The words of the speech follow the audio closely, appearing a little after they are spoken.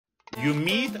You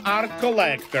meet our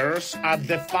collectors at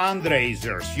the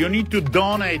fundraisers. You need to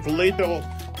donate little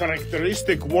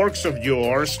characteristic works of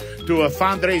yours to a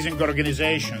fundraising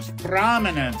organizations,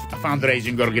 prominent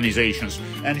fundraising organizations,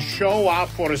 and show up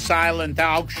for a silent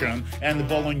auction and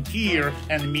volunteer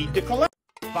and meet the collectors.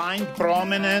 Find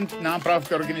prominent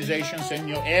nonprofit organizations in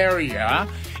your area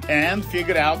and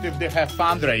figure out if they have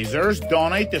fundraisers.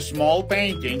 Donate a small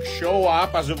painting. Show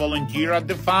up as a volunteer at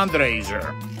the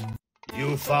fundraiser.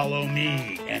 You follow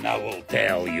me and I will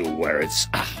tell you where it's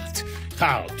at.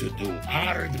 How to do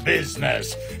art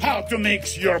business, how to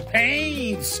mix your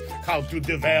paints, how to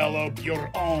develop your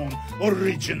own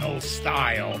original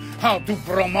style, how to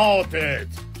promote it.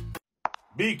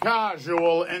 Be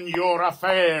casual in your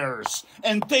affairs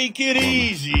and take it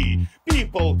easy.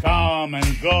 People come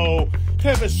and go.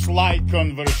 Have a slight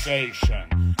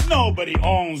conversation. Nobody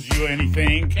owns you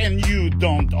anything and you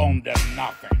don't own them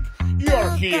nothing.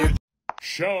 You're here.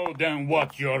 Show them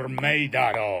what you're made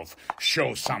out of.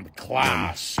 Show some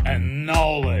class and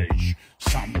knowledge,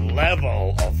 some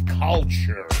level of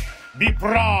culture. Be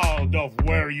proud of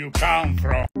where you come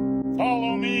from.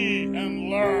 Follow me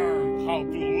and learn how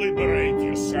to liberate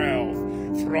yourself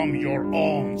from your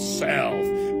own self.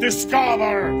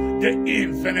 Discover the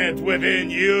infinite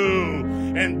within you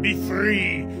and be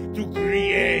free to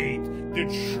create the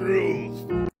truth